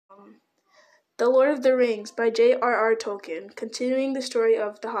The Lord of the Rings by J.R.R. Tolkien, continuing the story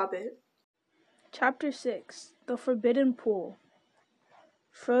of The Hobbit. Chapter 6 The Forbidden Pool.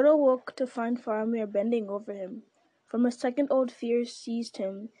 Frodo woke to find Faramir bending over him. From a second old fear seized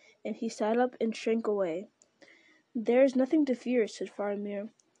him, and he sat up and shrank away. "There is nothing to fear," said Faramir.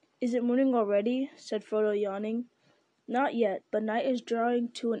 "Is it morning already?" said Frodo, yawning. "Not yet, but night is drawing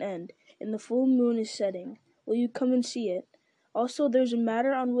to an end, and the full moon is setting. Will you come and see it? Also, there is a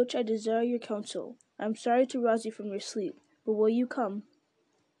matter on which I desire your counsel. I am sorry to rouse you from your sleep, but will you come?"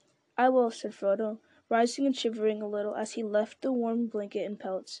 "I will," said Frodo, rising and shivering a little as he left the warm blanket and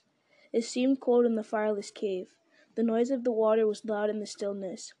pelts. It seemed cold in the fireless cave. The noise of the water was loud in the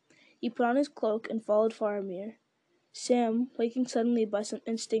stillness. He put on his cloak and followed Faramir. Sam, waking suddenly by some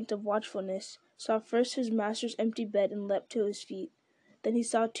instinct of watchfulness, saw first his master's empty bed and leapt to his feet. Then he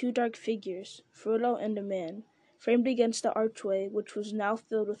saw two dark figures, Frodo and a man, framed against the archway, which was now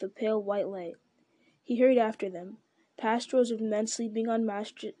filled with a pale white light. He hurried after them, past rows of men sleeping on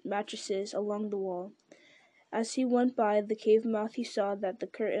mattresses along the wall. As he went by the cave mouth he saw that the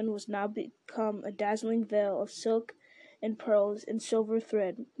curtain was now become a dazzling veil of silk and pearls and silver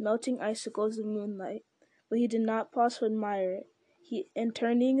thread, melting icicles of moonlight. But he did not pause to admire it. And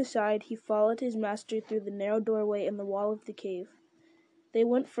turning aside, he followed his master through the narrow doorway in the wall of the cave. They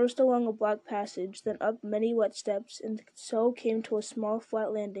went first along a black passage, then up many wet steps, and so came to a small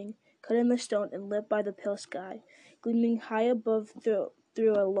flat landing, cut in the stone and lit by the pale sky, gleaming high above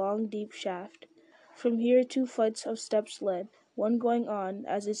through a long, deep shaft. From here 2 flights of steps led, one going on,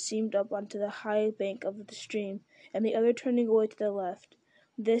 as it seemed, up onto the high bank of the stream, and the other turning away to the left.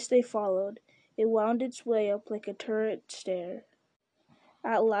 This they followed. It wound its way up like a turret stair.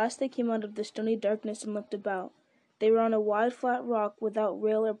 At last they came out of the stony darkness and looked about. They were on a wide flat rock without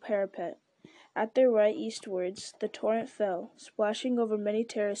rail or parapet. At their right, eastwards, the torrent fell, splashing over many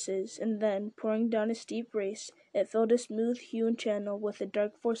terraces, and then, pouring down a steep race, it filled a smooth-hewn channel with a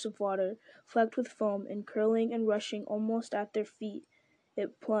dark force of water, flecked with foam, and curling and rushing almost at their feet.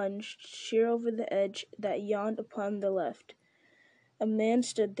 It plunged, sheer over the edge that yawned upon the left. A man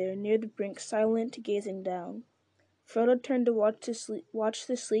stood there, near the brink, silent, gazing down. Frodo turned to watch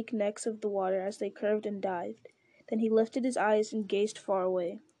the sleek necks of the water as they curved and dived. Then he lifted his eyes and gazed far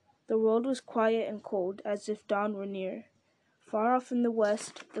away. The world was quiet and cold, as if dawn were near. Far off in the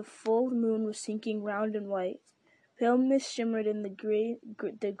west, the full moon was sinking round and white. Pale mist shimmered in the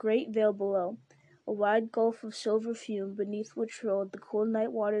great vale below, a wide gulf of silver fume beneath which rolled the cold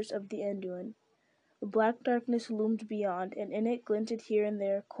night waters of the Anduin. A black darkness loomed beyond, and in it glinted here and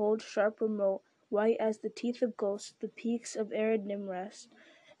there, cold, sharp, remote, white as the teeth of ghosts, the peaks of arid Nimrest,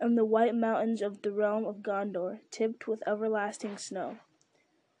 and the white mountains of the realm of Gondor, tipped with everlasting snow.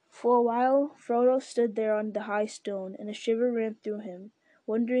 For a while Frodo stood there on the high stone, and a shiver ran through him,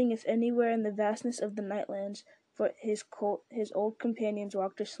 wondering if anywhere in the vastness of the Nightlands his old companions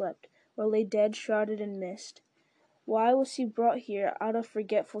walked or slept, or lay dead, shrouded in mist. Why was he brought here out of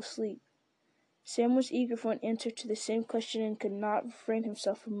forgetful sleep? Sam was eager for an answer to the same question and could not refrain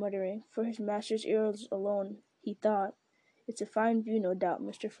himself from muttering, for his master's ears alone, he thought. "It's a fine view, no doubt,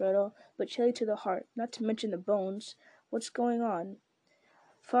 Mr. Frodo, but chilly to the heart, not to mention the bones. What's going on?"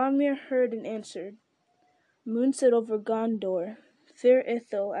 Faramir heard and answered. "Moon set over Gondor. Fair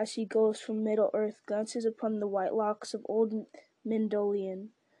Ithil, as he goes from Middle-earth, glances upon the white locks of old Mindolian.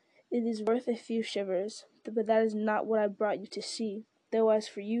 It is worth a few shivers, but that is not what I brought you to see. Though as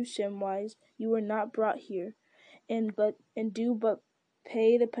for you, Samwise, you were not brought here, and do but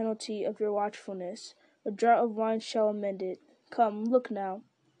pay the penalty of your watchfulness. A draught of wine shall amend it. Come, look now."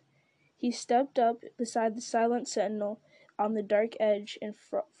 He stepped up beside the silent sentinel on the dark edge, and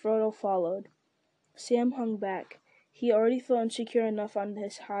Frodo followed. Sam hung back. He already felt insecure enough on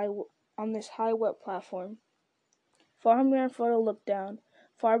this high wet platform. Faramir and Frodo looked down.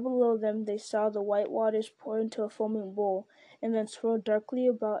 Far below them they saw the white waters pour into a foaming bowl, and then swirl darkly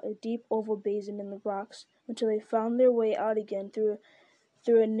about a deep oval basin in the rocks, until they found their way out again through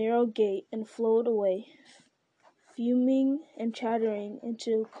a narrow gate, and flowed away, fuming and chattering,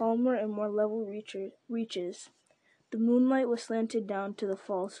 into calmer and more level reaches. The moonlight was slanted down to the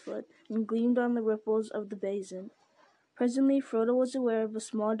fall's foot, and gleamed on the ripples of the basin. Presently Frodo was aware of a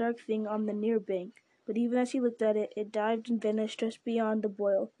small dark thing on the near bank, but even as he looked at it, it dived and vanished just beyond the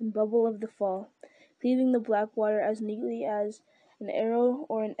boil and bubble of the fall, leaving the black water as neatly as an arrow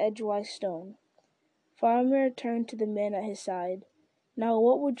or an edgewise stone. Faramir turned to the man at his side. "Now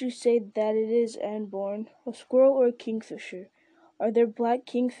what would you say that it is, Anborn? A squirrel or a kingfisher? Are there black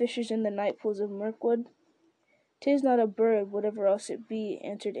kingfishers in the night pools of Mirkwood?" "'Tis not a bird, whatever else it be,"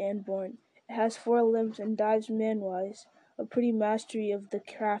 answered Anborn. "It has 4 limbs and dives manwise. A pretty mastery of the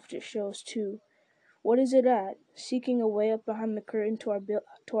craft it shows, too. What is it at? Seeking a way up behind the curtain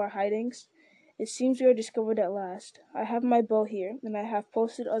to our hidings? It seems we are discovered at last. I have my bow here, and I have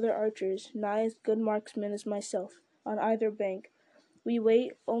posted other archers, nigh as good marksmen as myself, on either bank. We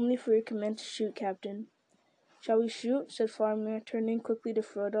wait only for your command to shoot, Captain. Shall we shoot? Said Faramir, turning quickly to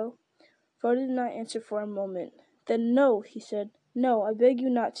Frodo. Frodo did not answer for a moment. Then no, he said. No, I beg you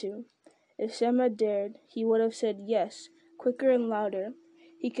not to. If Sam had dared, he would have said yes, quicker and louder.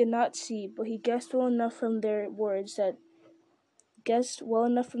 He could not see, but he guessed well enough from their words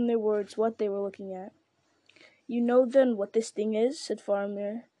what they were looking at. You know then what this thing is? Said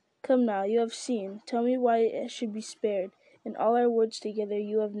Faramir. Come now, you have seen. Tell me why it should be spared. In all our words together,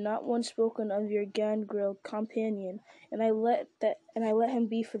 you have not once spoken of your Gandril companion, and I let him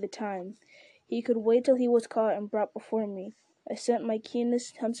be for the time. He could wait till he was caught and brought before me. I sent my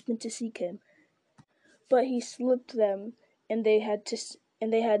keenest huntsman to seek him, but he slipped them, and they had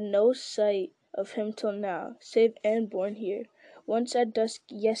no sight of him till now, save Anborn here, once at dusk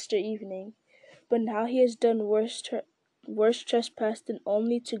yester evening. But now he has done worse trespass than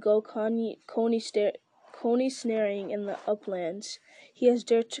only to go coney snaring in the uplands. He has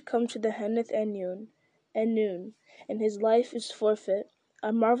dared to come to the Henneth Annwn, and his life is forfeit. I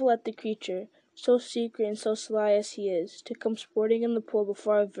marvel at the creature, so secret and so sly as he is, to come sporting in the pool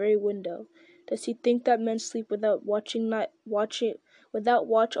before our very window. Does he think that men sleep without watch all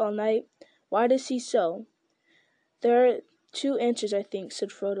night? Why does he so? There are two answers, I think, said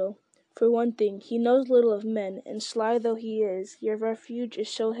Frodo. For one thing, he knows little of men, and sly though he is, your refuge is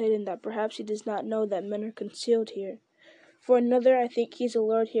so hidden that perhaps he does not know that men are concealed here. For another, I think he is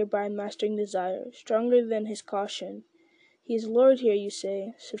allured here by a mastering desire, stronger than his caution. He is lured here, you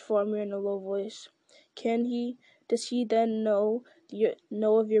say, said Faramir in a low voice. Does he then know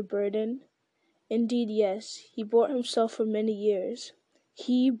of your burden? Indeed, yes. He bore it himself for many years.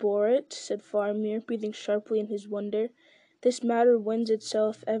 He bore it, said Faramir, breathing sharply in his wonder. This matter wins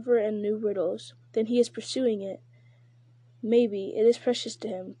itself ever in new riddles. Then he is pursuing it. Maybe, it is precious to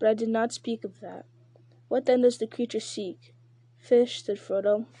him, but I did not speak of that. What then does the creature seek? Fish, said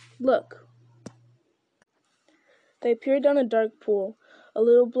Frodo. Look. They peered down a dark pool. A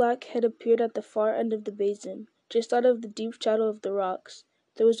little black head appeared at the far end of the basin, just out of the deep shadow of the rocks.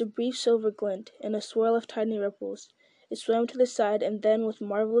 There was a brief silver glint, and a swirl of tiny ripples. It swam to the side, and then, with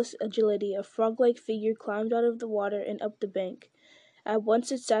marvelous agility, a frog-like figure climbed out of the water and up the bank. At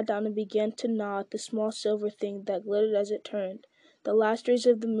once it sat down and began to gnaw at the small silver thing that glittered as it turned. The last rays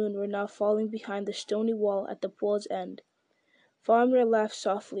of the moon were now falling behind the stony wall at the pool's end. Faramir laughed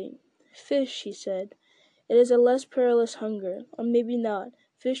softly. Fish, he said. It is a less perilous hunger, or maybe not.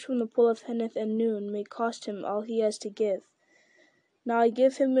 Fish from the pool of Henneth Annwn may cost him all he has to give. Now I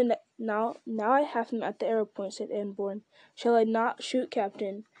have him at the arrow point, said Anborn. Shall I not shoot,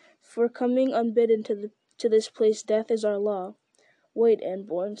 Captain? For coming unbidden to this place, death is our law. Wait,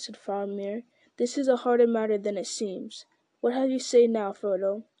 Anborn, said Faramir. This is a harder matter than it seems. What have you say now,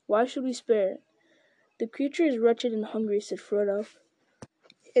 Frodo? Why should we spare it? The creature is wretched and hungry, said Frodo,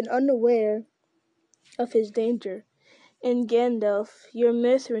 and unaware of his danger. And Gandalf, your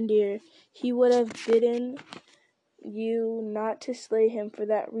Mithrandir, he would have bidden you not to slay him for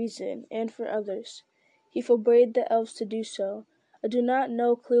that reason, and for others. He forbade the elves to do so. I do not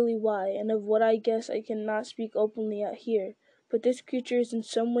know clearly why, and of what I guess I cannot speak openly out here, but this creature is in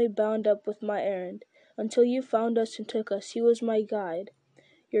some way bound up with my errand. Until you found us and took us, he was my guide.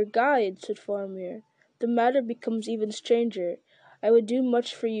 Your guide, said Faramir. The matter becomes even stranger. I would do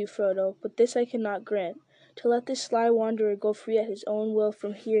much for you, Frodo, but this I cannot grant. To let this sly wanderer go free at his own will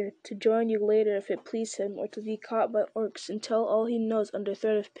from here, to join you later if it please him, or to be caught by orcs and tell all he knows under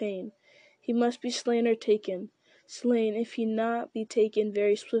threat of pain. He must be slain or taken. Slain, if he not be taken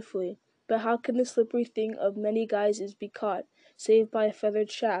very swiftly. But how can the slippery thing of many guises be caught, save by a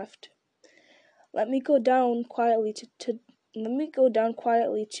feathered shaft? Let me go down quietly to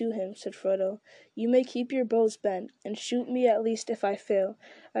him, said Frodo. You may keep your bows bent, and shoot me at least if I fail.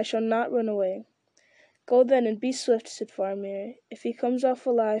 I shall not run away. Go then, and be swift, said Faramir. If he comes off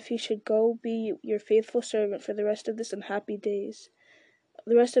alive, he should go be your faithful servant for the rest of his unhappy days.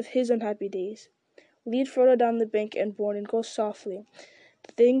 Lead Frodo down the bank, Anborn, and go softly.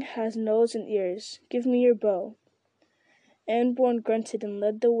 The thing has nose and ears. Give me your bow. Anborn grunted and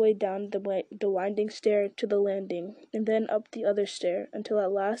led the way down the winding stair to the landing, and then up the other stair, until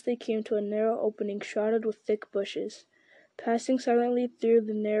at last they came to a narrow opening shrouded with thick bushes. Passing silently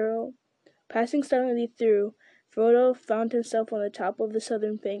through, Frodo found himself on the top of the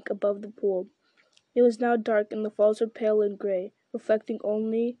southern bank above the pool. It was now dark, and the falls were pale and grey, reflecting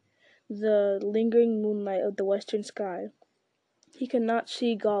only the lingering moonlight of the western sky. He could not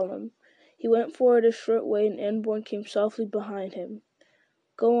see Gollum. He went forward a short way, and Anborn came softly behind him.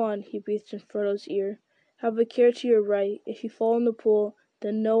 "Go on," he breathed in Frodo's ear. "Have a care to your right. If you fall in the pool,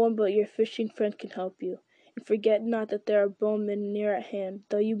 then no one but your fishing friend can help you. And forget not that there are bowmen near at hand,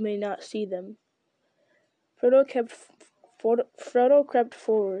 though you may not see them." Frodo crept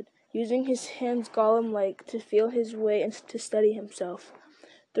forward, using his hands Gollum-like to feel his way and to steady himself.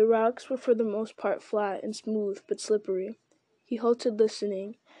 The rocks were for the most part flat and smooth, but slippery. He halted,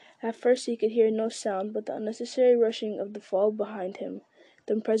 listening. At first he could hear no sound but the unnecessary rushing of the fall behind him.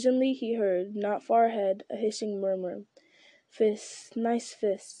 Then presently he heard, not far ahead, a hissing murmur. "Fists, nice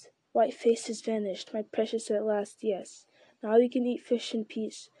fists. White face has vanished, my precious at last, yes. Now we can eat fish in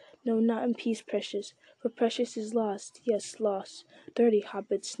peace. No, not in peace, precious, for precious is lost, yes, lost. Dirty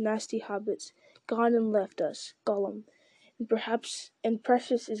hobbits, nasty hobbits, gone and left us, Gollum. And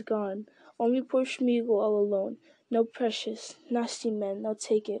precious is gone. Only poor Smeagol all alone. No precious. Nasty men, they'll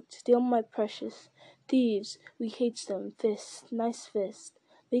take it. Steal my precious. Thieves, we hates them. Fist, nice fist.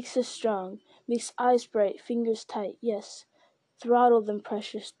 Makes us strong. Makes eyes bright, fingers tight, yes. Throttle them,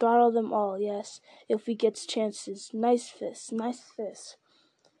 precious. Throttle them all, yes. If we gets chances. Nice fist, nice fist."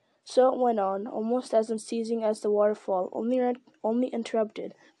 So it went on, almost as unceasing as the waterfall, only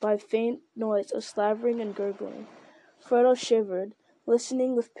interrupted by a faint noise of slavering and gurgling. Frodo shivered,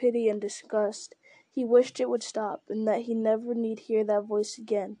 listening with pity and disgust. He wished it would stop, and that he never need hear that voice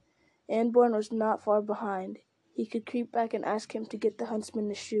again. Anborn was not far behind. He could creep back and ask him to get the huntsmen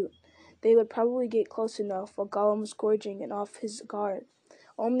to shoot. They would probably get close enough while Gollum was gorging and off his guard.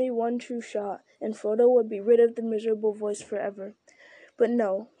 Only one true shot, and Frodo would be rid of the miserable voice forever. But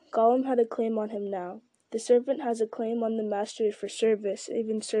no, Gollum had a claim on him now. The servant has a claim on the master for service,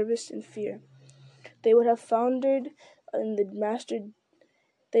 even service and fear. They would have foundered in the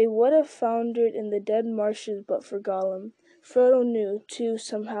dead marshes but for Gollum. Frodo knew, too,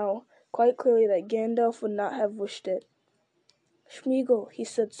 somehow, quite clearly that Gandalf would not have wished it. "Smeagol," he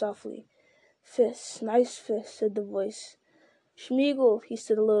said softly. "Fists, nice fists," said the voice. "Smeagol," he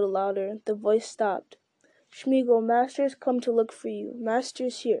said a little louder. The voice stopped. "Smeagol, master's come to look for you.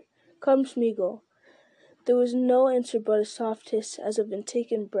 Master's here. Come, Smeagol." There was no answer but a soft hiss as of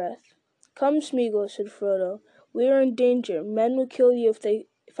intaken breath. "Come, Smeagol," said Frodo. "We are in danger. Men will kill you if they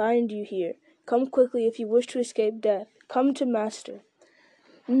find you here. Come quickly if you wish to escape death. Come to master."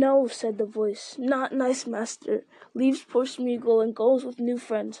 "No," said the voice. "Not nice master. Leaves poor Smeagol and goes with new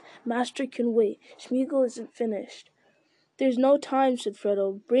friends. Master can wait. Smeagol isn't finished." "There's no time," said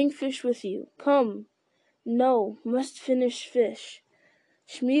Frodo. "Bring fish with you. Come." "No, must finish fish."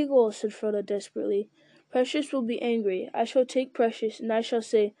 "Smeagol," said Frodo desperately. "Precious will be angry. I shall take Precious, and I shall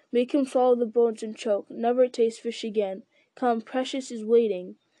say, 'Make him swallow the bones and choke. Never taste fish again.' Come, Precious is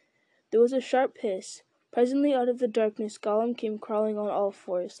waiting." There was a sharp hiss. Presently out of the darkness Gollum came crawling on all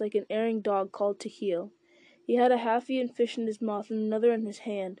fours, like an erring dog called to heel. He had a half-eaten fish in his mouth and another in his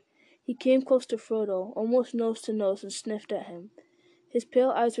hand. He came close to Frodo, almost nose to nose, and sniffed at him. His pale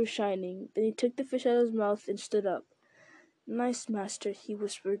eyes were shining. Then he took the fish out of his mouth and stood up. "Nice master," he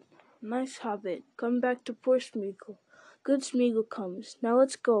whispered. "Nice hobbit. Come back to poor Smeagol. Good Smeagol comes. Now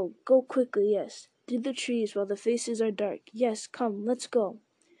let's go. Go quickly, yes. Through the trees while the faces are dark. Yes, come, let's go."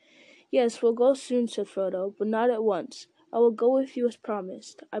 "Yes, we'll go soon," said Frodo, "but not at once. I will go with you as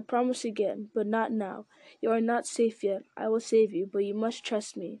promised. I promise again, but not now. You are not safe yet. I will save you, but you must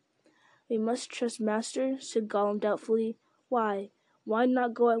trust me." "We must trust master?" said Gollum doubtfully. "Why? Why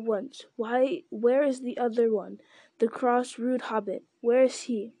not go at once? Where is the other one? The cross, rude hobbit. Where is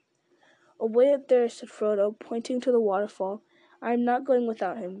he?" "Away up there," said Frodo, pointing to the waterfall. "I am not going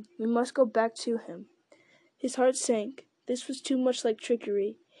without him. We must go back to him." His heart sank. This was too much like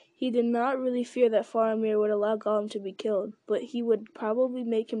trickery. He did not really fear that Faramir would allow Gollum to be killed, but he would probably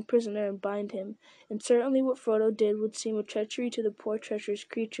make him prisoner and bind him, and certainly what Frodo did would seem a treachery to the poor treacherous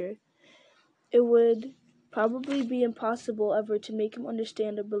creature. It would probably be impossible ever to make him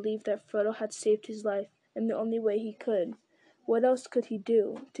understand or believe that Frodo had saved his life in the only way he could. What else could he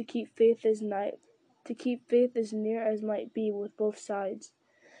do to keep faith as near as might be with both sides?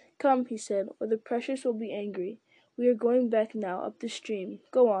 "Come," he said, "or the Precious will be angry. We are going back now, up the stream.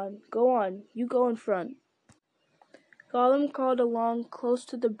 Go on, you go in front." Gollum crawled along close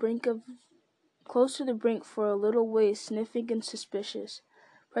to the brink for a little way, sniffing and suspicious.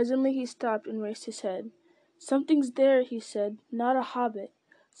 Presently he stopped and raised his head. "Something's there," he said. "Not a hobbit."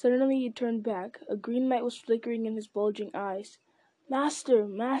 Suddenly he turned back. A green light was flickering in his bulging eyes. "Master,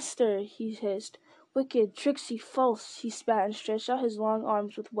 master," he hissed. "Wicked, tricksy, false," he spat and stretched out his long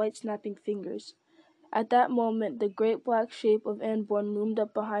arms with white snapping fingers. At that moment the great black shape of Anborn loomed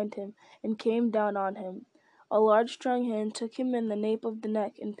up behind him and came down on him. A large strong hand took him in the nape of the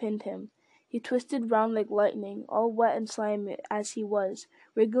neck and pinned him. He twisted round like lightning, all wet and slimy as he was,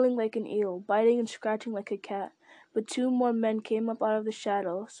 wriggling like an eel, biting and scratching like a cat. But two more men came up out of the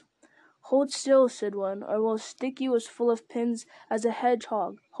shadows. "Hold still," said one, "or we'll stick you as full of pins as a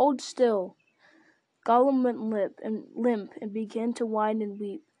hedgehog. Hold still." Gollum went limp and began to whine and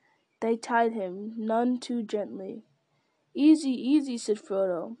weep. They tied him, none too gently. "Easy, easy," said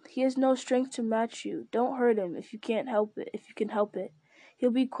Frodo. "He has no strength to match you. Don't hurt him if you can help it. He'll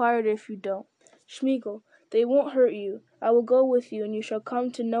be quieter if you don't. Schmeagol, they won't hurt you. I will go with you, and you shall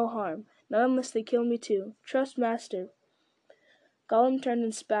come to no harm, not unless they kill me too. Trust Master." Gollum turned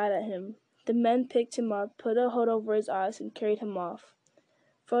and spat at him. The men picked him up, put a hood over his eyes, and carried him off.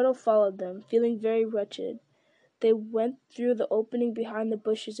 Frodo followed them, feeling very wretched. They went through the opening behind the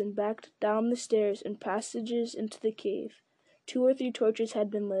bushes and back down the stairs and passages into the cave. 2 or 3 torches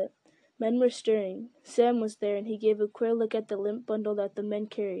had been lit. Men were stirring. Sam was there, and he gave a queer look at the limp bundle that the men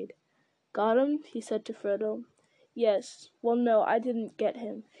carried. "Got him?" he said to Frodo. "Yes. Well, no, I didn't get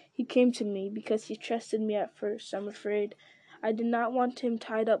him. He came to me, because he trusted me at first, I'm afraid. I did not want him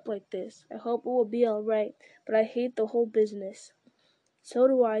tied up like this. I hope it will be all right, but I hate the whole business." "So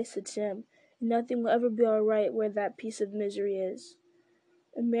do I," said Sam, "and nothing will ever be all right where that piece of misery is."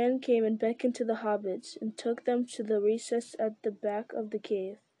 A man came and beckoned to the hobbits, and took them to the recess at the back of the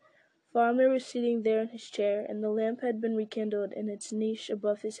cave. Faramir was sitting there in his chair, and the lamp had been rekindled in its niche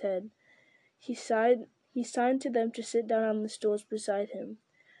above his head. He signed to them to sit down on the stools beside him.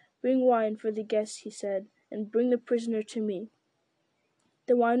 "Bring wine for the guests," he said, "and bring the prisoner to me."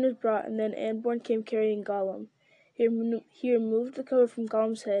 The wine was brought, and then Anborn came carrying Gollum. He removed the cover from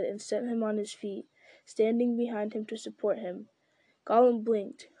Gollum's head and set him on his feet, standing behind him to support him. Gollum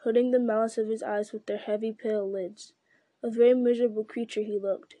blinked, hooding the malice of his eyes with their heavy pale lids. A very miserable creature he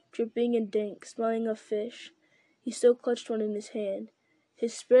looked, dripping and dank, smelling of fish. He still clutched one in his hand.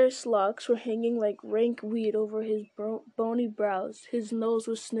 His sparse locks were hanging like rank weed over his bony brows. His nose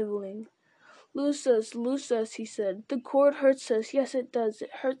was sniveling. Loose us," he said. "The cord hurts us. Yes, it does. It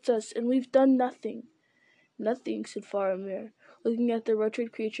hurts us, and we've done nothing." "Nothing," said Faramir, looking at the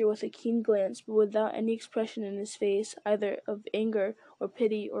wretched creature with a keen glance, but without any expression in his face, either of anger or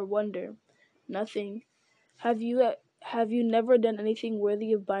pity or wonder. "Nothing. Have you never done anything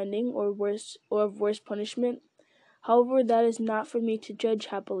worthy of binding, or of worse punishment? However, that is not for me to judge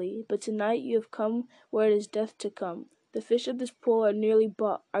happily. But tonight you have come where it is death to come. The fish of this pool are dearly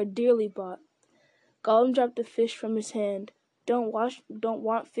bought." Gollum dropped the fish from his hand. Don't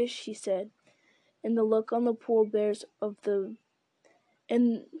want fish," he said. And the look on the pool bears of the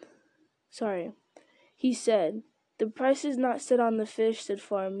he said. "The price is not set on the fish," said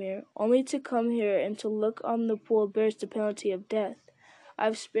Faramir. "Only to come here and to look on the pool bears the penalty of death.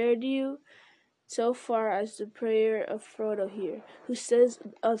 I've spared you so far as the prayer of Frodo here, who says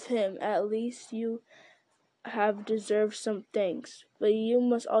of him, at least you have deserved some thanks. But you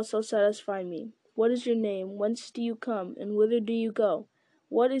must also satisfy me. What is your name? Whence do you come? And whither do you go?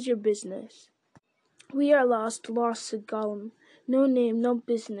 What is your business?" "We are lost," said Gollum. "No name, no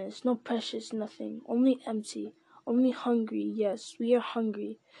business, no precious nothing. Only empty. Only hungry. Yes, we are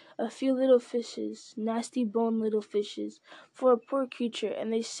hungry. A few little fishes, nasty boned little fishes, for a poor creature,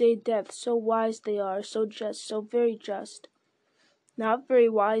 and they say death, so wise they are, so just, so very just." "Not very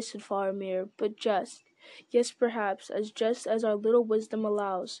wise," said Faramir, "but just. Yes, perhaps, as just as our little wisdom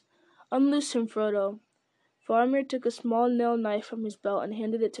allows. Unloose him, Frodo." Faramir took a small nail knife from his belt and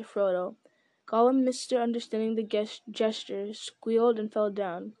handed it to Frodo. Gollum, misunderstanding the gesture, squealed and fell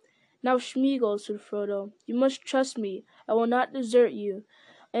down. "Now, Schmeagol," said Frodo, "you must trust me. I will not desert you.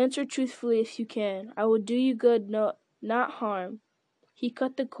 Answer truthfully if you can. I will do you good, not harm." He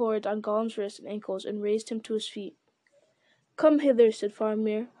cut the cords on Gollum's wrists and ankles and raised him to his feet. "Come hither," said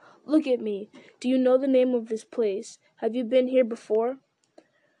Faramir. "Look at me. Do you know the name of this place? Have you been here before?"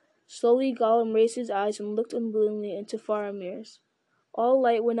 Slowly Gollum raised his eyes and looked unwillingly into Faramir's. All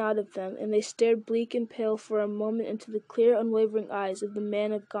light went out of them, and they stared bleak and pale for a moment into the clear, unwavering eyes of the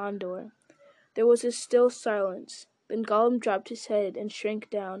man of Gondor. There was a still silence. Then Gollum dropped his head and shrank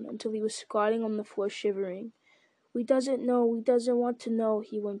down until he was squatting on the floor shivering. We doesn't want to know,"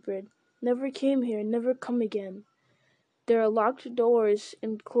 he whimpered. "Never came here, never come again." "There are locked doors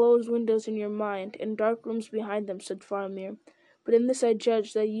and closed windows in your mind, and dark rooms behind them," said Faramir. "But in this I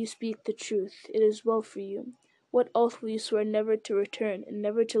judge that you speak the truth. It is well for you. What oath will you swear never to return, and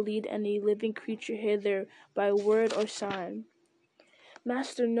never to lead any living creature hither by word or sign?"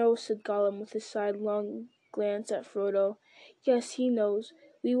 "Master knows," said Gollum with a sidelong glance at Frodo. "Yes, he knows.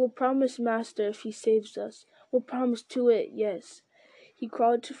 We will promise Master if he saves us. We'll promise to it, yes." He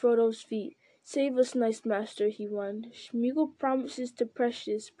crawled to Frodo's feet. Save us, nice master, he whined. Smeagol promises to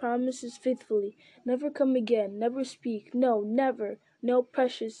Precious, promises faithfully. Never come again, never speak, no, never. No,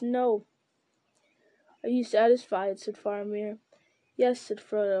 Precious, no. Are you satisfied? Said Faramir. Yes, said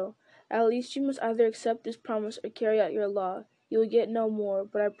Frodo. At least you must either accept this promise or carry out your law. You will get no more,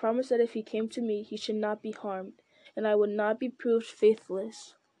 but I promise that if he came to me, he should not be harmed, and I would not be proved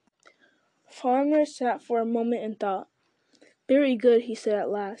faithless. Faramir sat for a moment and thought. Very good, he said at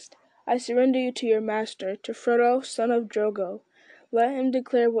last. I surrender you to your master, to Frodo, son of Drogo. Let him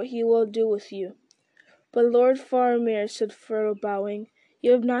declare what he will do with you. But Lord Faramir, said Frodo, bowing,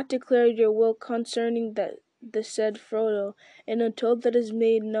 you have not declared your will concerning the said Frodo, and until that is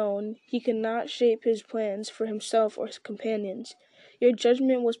made known, he cannot shape his plans for himself or his companions. Your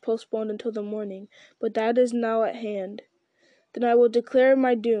judgment was postponed until the morning, but that is now at hand. Then I will declare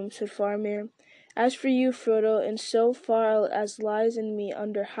my doom, said Faramir. As for you, Frodo, in so far as lies in me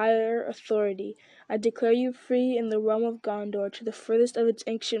under higher authority, I declare you free in the realm of Gondor to the furthest of its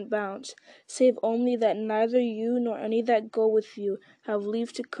ancient bounds, save only that neither you nor any that go with you have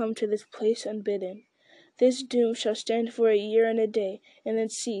leave to come to this place unbidden. This doom shall stand for a year and a day, and then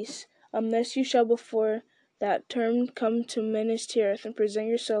cease, unless you shall before that term come to Minas Tirith and present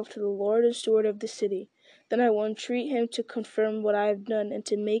yourself to the Lord and Steward of the city. Then I will entreat him to confirm what I have done and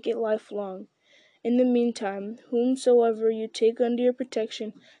to make it lifelong. In the meantime, whomsoever you take under your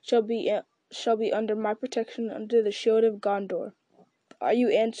protection shall be under my protection under the shield of Gondor. Are you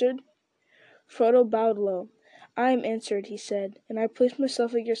answered? Frodo bowed low. I am answered, he said, and I place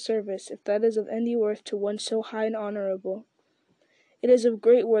myself at your service, if that is of any worth to one so high and honorable. It is of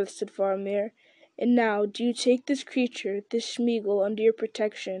great worth, said Faramir. And now, do you take this creature, this Smeagol, under your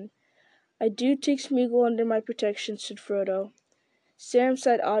protection? I do take Smeagol under my protection, said Frodo. Sam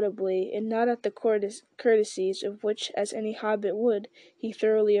sighed audibly, and not at the courtesies of which, as any hobbit would, he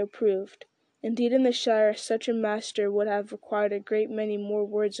thoroughly approved. Indeed, in the Shire such a master would have required a great many more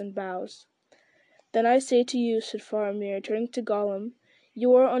words and bows. Then I say to you, said Faramir, turning to Gollum,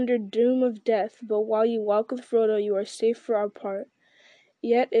 you are under doom of death, but while you walk with Frodo you are safe for our part.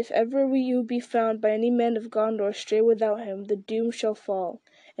 Yet if ever you be found by any man of Gondor stray without him, the doom shall fall,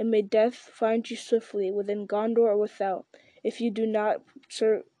 and may death find you swiftly, within Gondor or without, if you do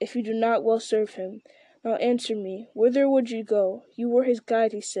not well serve him. Now answer me, whither would you go? You were his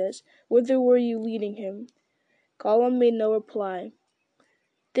guide, he says. Whither were you leading him? Gollum made no reply.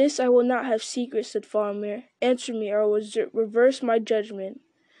 This I will not have secret, said Faramir. Answer me, or I will reverse my judgment.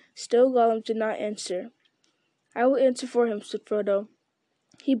 Still Gollum did not answer. I will answer for him, said Frodo.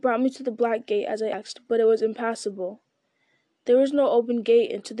 He brought me to the Black Gate as I asked, but it was impassable. There was no open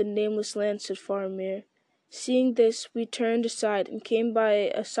gate into the nameless land, said Faramir. Seeing this, we turned aside and came by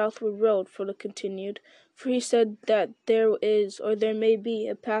a southward road, Frodo continued, for he said that there is, or there may be,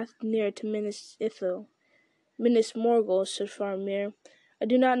 a path near to Minas Ithil. Minas Morgul, said Faramir. I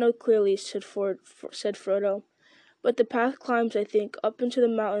do not know clearly, said Frodo, but the path climbs, I think, up into the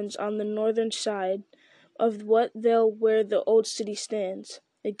mountains on the northern side of what vale where the old city stands.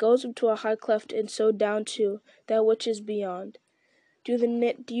 It goes up to a high cleft and so down to that which is beyond. Do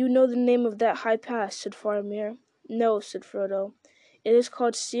you know the name of that high pass? Said Faramir. No, said Frodo. It is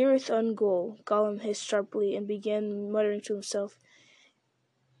called Cirith Ungol, Gollum hissed sharply, and began muttering to himself.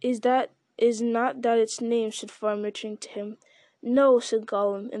 Is not that its name? Said Faramir, turning to him. No, said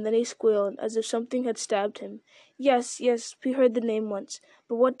Gollum, and then he squealed, as if something had stabbed him. Yes, we heard the name once,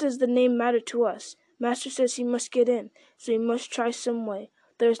 but what does the name matter to us? Master says he must get in, so he must try some way.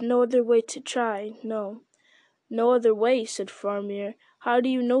 There is no other way to try, no. No other way, said Faramir. How do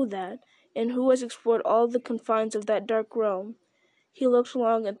you know that? And who has explored all the confines of that dark realm? He looked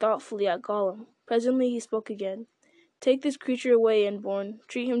long and thoughtfully at Gollum. Presently he spoke again. Take this creature away, Inborn.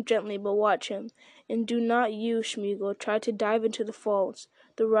 Treat him gently, but watch him. And do not you, Smeagol, try to dive into the falls.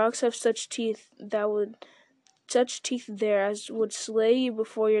 The rocks have such teeth there as would slay you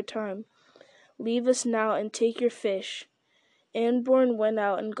before your time. Leave us now and take your fish. Anborn went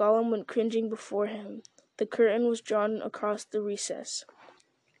out, and Gollum went cringing before him. The curtain was drawn across the recess.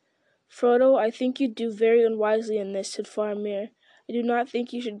 Frodo, I think you do very unwisely in this, said Faramir. I do not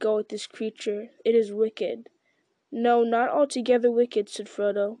think you should go with this creature. It is wicked. No, not altogether wicked, said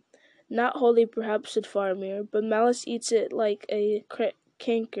Frodo. Not wholly, perhaps, said Faramir, but malice eats it like a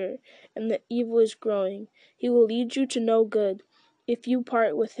canker, and the evil is growing. He will lead you to no good. If you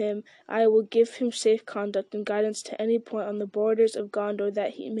part with him, I will give him safe conduct and guidance to any point on the borders of Gondor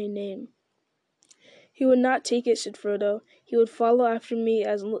that he may name. He would not take it, said Frodo. He would follow after me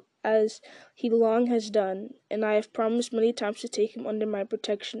as he long has done, and I have promised many times to take him under my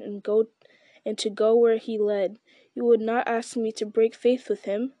protection and to go where he led. You would not ask me to break faith with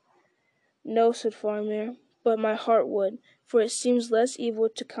him? No, said Faramir, but my heart would, for it seems less evil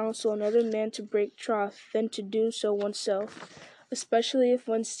to counsel another man to break troth than to do so oneself, especially if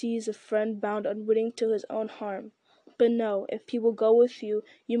one sees a friend bound unwitting to his own harm. But no, if he will go with you,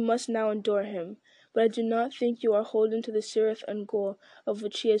 you must now endure him. But I do not think you are holden to the Cirith Ungol, of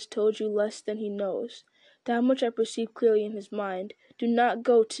which he has told you less than he knows. That much I perceive clearly in his mind. Do not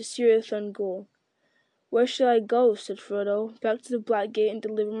go to Cirith Ungol. Where shall I go? Said Frodo. Back to the Black Gate and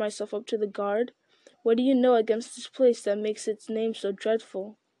deliver myself up to the guard? What do you know against this place that makes its name so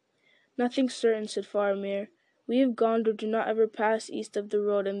dreadful? Nothing certain, said Faramir. We of Gondor do not ever pass east of the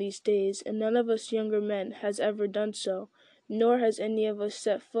road in these days, and none of us younger men has ever done so, nor has any of us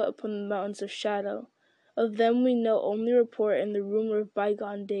set foot upon the mountains of Shadow. Of them we know only report and the rumor of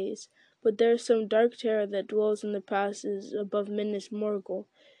bygone days, but there is some dark terror that dwells in the passes above Minas Morgul.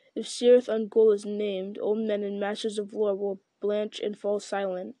 If Cirith Ungol is named, old men and masters of lore will blanch and fall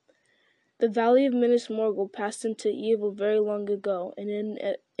silent. The valley of Minas Morgul passed into evil very long ago, and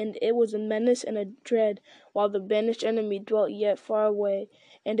it was a menace and a dread, while the banished enemy dwelt yet far away,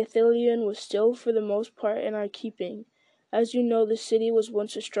 and Ithilien was still for the most part in our keeping. As you know, the city was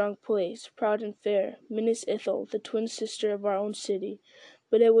once a strong place, proud and fair, Minas Ithil, the twin sister of our own city,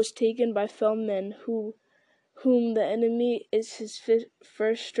 but it was taken by fell men whom the enemy is his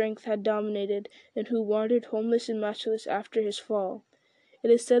first strength had dominated, and who wandered homeless and masterless after his fall. It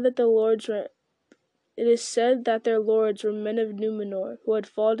is said that their lords were men of Numenor, who had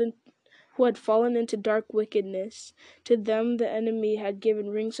fallen into dark wickedness. To them the enemy had given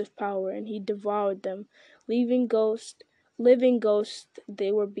rings of power, and he devoured them. Living ghosts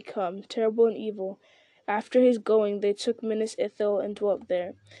they were become, terrible and evil. After his going they took Minas Ithil and dwelt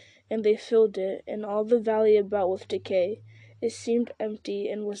there, and they filled it, and all the valley about with decay. It seemed empty,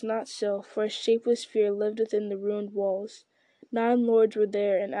 and was not so, for a shapeless fear lived within the ruined walls. 9 lords were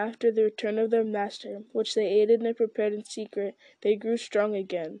there, and after the return of their master, which they aided and prepared in secret, they grew strong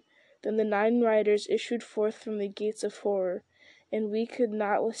again. Then the 9 riders issued forth from the gates of horror, and we could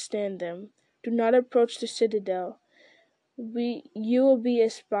not withstand them. Do not approach the citadel. You will be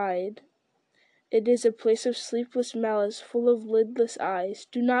espied. It is a place of sleepless malice, full of lidless eyes.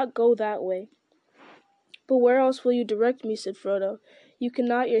 Do not go that way. But where else will you direct me? Said Frodo. You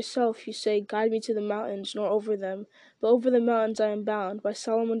cannot yourself, you say, guide me to the mountains, nor over them. But over the mountains I am bound, by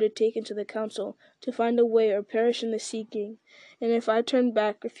solemn undertaking to the council, to find a way or perish in the seeking. And if I turn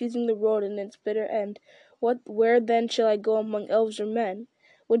back, refusing the road in its bitter end, where then shall I go among elves or men?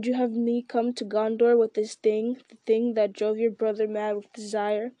 Would you have me come to Gondor with this thing, the thing that drove your brother mad with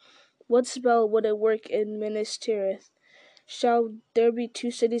desire? What spell would it work in Minas Tirith? Shall there be 2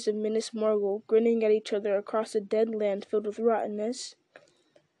 cities of Minas Morgul, grinning at each other across a dead land filled with rottenness?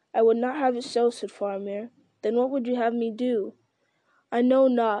 I would not have it so, said Faramir. Then what would you have me do? I know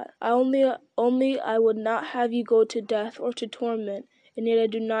not. Only I would not have you go to death or to torment, and yet I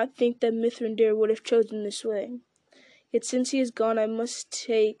do not think that Mithrandir would have chosen this way. Yet since he is gone, I must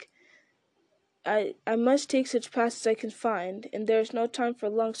take such paths as I can find, and there is no time for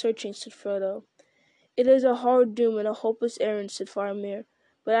long searching, said Frodo. It is a hard doom and a hopeless errand, said Faramir,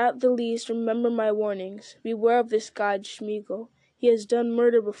 but at the least remember my warnings. Beware of this god Smeagol. He has done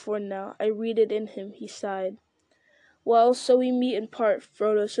murder before now. I read it in him, he sighed. Well, so we meet and part,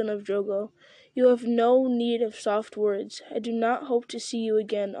 Frodo, son of Drogo. You have no need of soft words. I do not hope to see you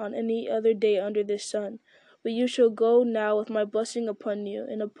again on any other day under this sun, but you shall go now with my blessing upon you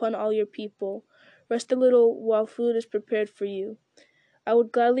and upon all your people. Rest a little while food is prepared for you. I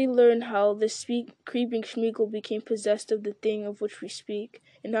would gladly learn how this creeping Smeagol became possessed of the thing of which we speak,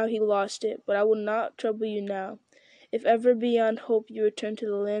 and how he lost it, but I will not trouble you now. If ever beyond hope you return to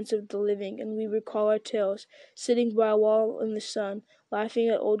the lands of the living, and we recall our tales, sitting by a wall in the sun, laughing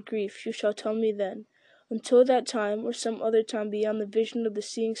at old grief, you shall tell me then. Until that time, or some other time beyond the vision of the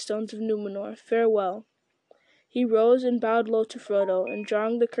seeing stones of Numenor, farewell. He rose and bowed low to Frodo, and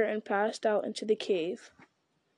drawing the curtain passed out into the cave.